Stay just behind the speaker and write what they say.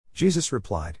Jesus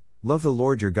replied, "Love the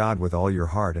Lord your God with all your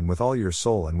heart and with all your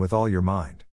soul and with all your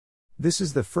mind. This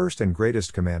is the first and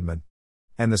greatest commandment.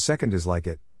 And the second is like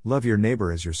it, love your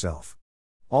neighbor as yourself.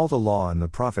 All the law and the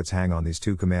prophets hang on these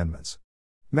two commandments."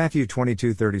 Matthew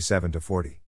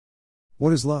 22:37-40.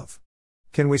 What is love?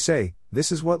 Can we say,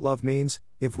 this is what love means,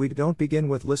 if we don't begin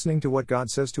with listening to what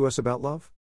God says to us about love?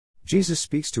 Jesus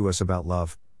speaks to us about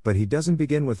love, but he doesn't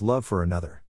begin with love for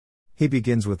another. He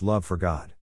begins with love for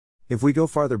God. If we go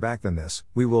farther back than this,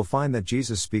 we will find that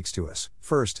Jesus speaks to us,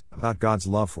 first, about God's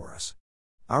love for us.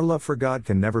 Our love for God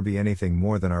can never be anything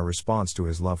more than our response to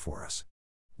his love for us.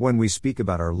 When we speak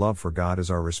about our love for God as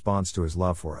our response to his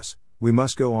love for us, we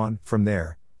must go on, from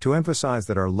there, to emphasize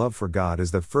that our love for God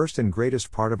is the first and greatest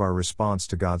part of our response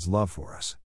to God's love for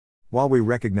us. While we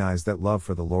recognize that love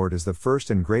for the Lord is the first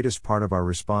and greatest part of our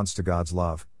response to God's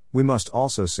love, we must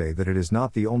also say that it is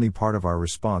not the only part of our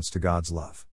response to God's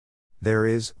love. There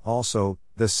is, also,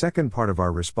 the second part of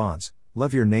our response,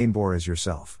 love your neighbor as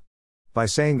yourself. By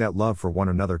saying that love for one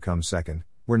another comes second,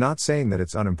 we're not saying that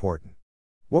it's unimportant.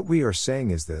 What we are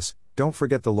saying is this: don't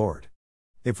forget the Lord.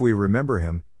 If we remember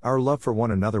him, our love for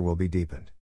one another will be deepened.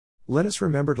 Let us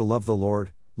remember to love the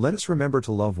Lord, let us remember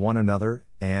to love one another,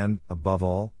 and, above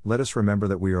all, let us remember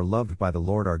that we are loved by the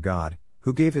Lord our God,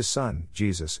 who gave his Son,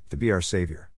 Jesus, to be our Savior.